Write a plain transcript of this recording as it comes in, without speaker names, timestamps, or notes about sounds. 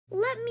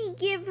Let me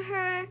give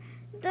her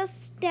the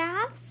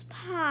staff's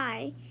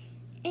pie.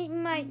 It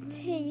might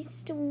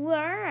taste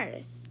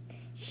worse.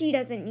 She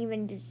doesn't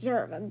even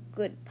deserve a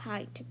good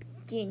pie to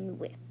begin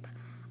with.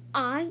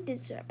 I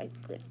deserve a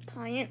good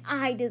pie, and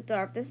I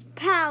deserve this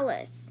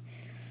palace.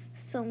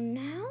 So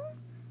now,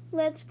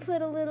 let's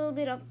put a little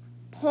bit of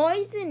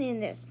poison in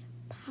this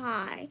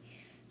pie,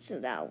 so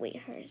that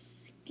way her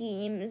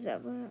schemes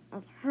of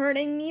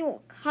hurting me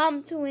will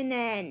come to an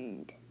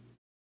end.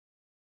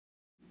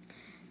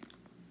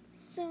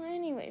 So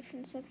anyway,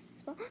 Princess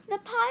Isabel, the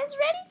pie's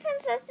ready,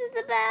 Princess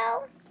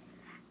Isabel.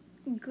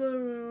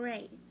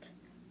 Great.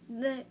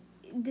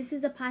 This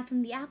is the pie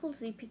from the apples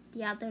we picked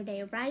the other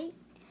day, right?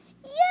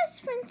 Yes,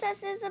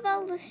 Princess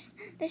Isabel.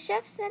 The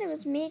chef said it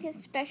was made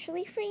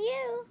especially for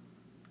you.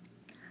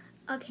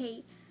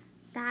 Okay,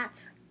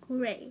 that's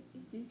great.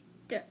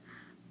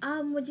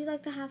 Would you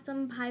like to have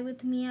some pie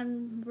with me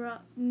and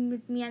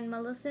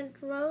Millicent,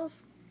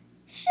 Rose?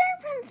 Sure,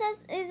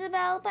 Princess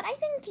Isabel, but I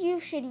think you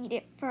should eat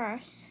it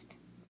first.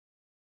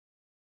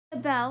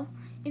 Isabel,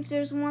 if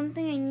there's one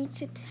thing I need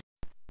to tell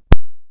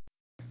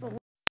you,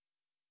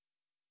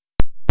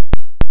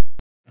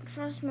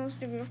 trust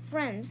most of your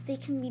friends. They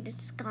can be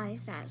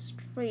disguised as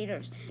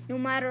traitors, no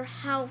matter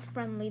how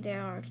friendly they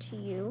are to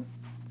you.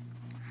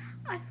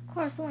 Of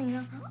course,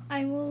 Elena.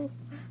 I will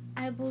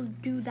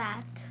do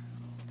that.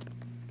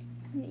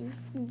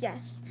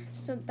 Yes,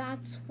 so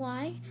that's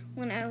why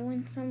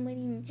when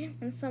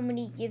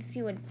somebody gives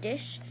you a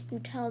dish, you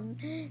tell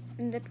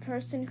the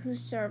person who's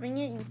serving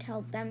it, you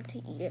tell them to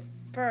eat it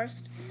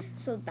first,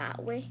 so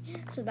that way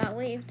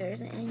if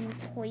there's any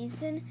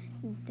poison,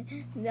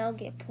 they'll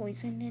get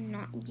poisoned and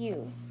not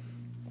you.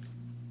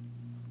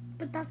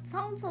 But that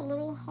sounds a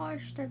little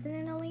harsh, doesn't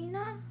it,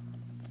 Elena?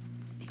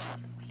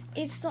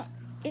 It's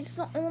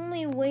the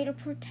only way to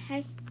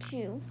protect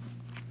you.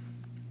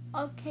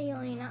 Okay,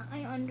 Elena,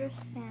 I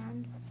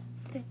understand.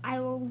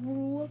 I will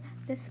rule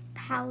this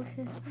palace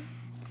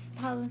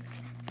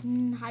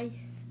nice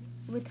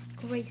with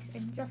grace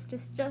and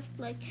justice, just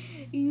like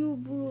you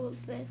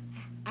ruled it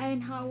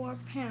and how our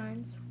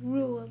parents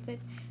ruled it.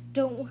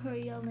 Don't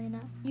worry, Elena.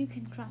 You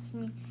can trust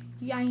me.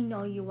 I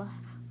know you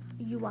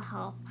will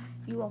help.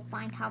 You will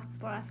find help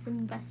for us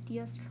in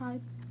Vestia's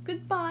tribe.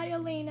 Goodbye,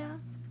 Elena.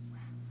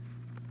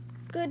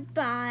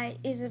 Goodbye,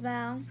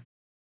 Isabel.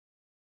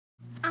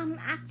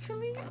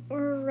 Actually,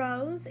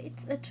 Rose,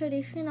 it's a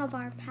tradition of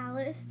our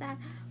palace that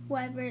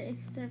whoever is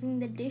serving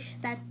the dish,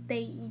 that they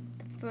eat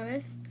the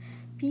first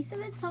piece of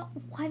it. So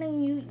why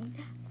don't you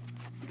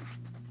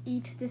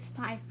eat this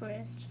pie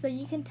first, so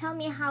you can tell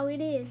me how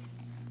it is?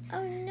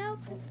 Oh no,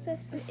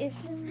 Princess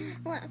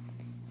Isabel.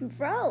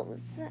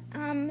 Rose,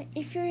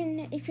 if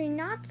you're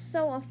not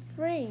so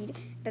afraid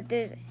that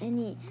there's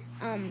any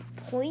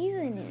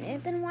poison in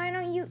it, then why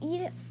don't you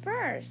eat it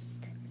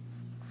first?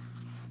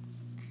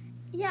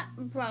 Yeah,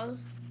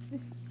 Rose.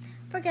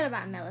 Forget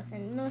about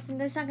Millicent. Millicent,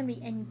 there's not gonna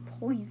be any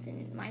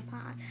poison in my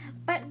pie.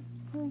 But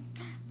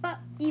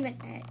even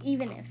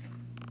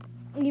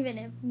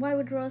if, why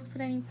would Rose put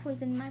any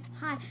poison in my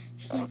pie?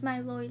 She's my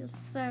loyal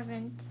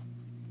servant.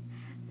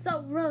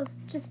 So Rose,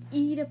 just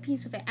eat a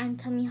piece of it and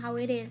tell me how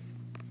it is.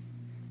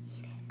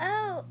 Eat it.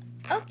 Oh,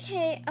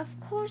 okay. Of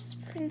course,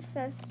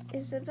 Princess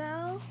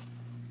Isabel.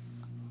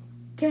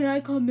 Can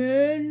I come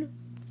in?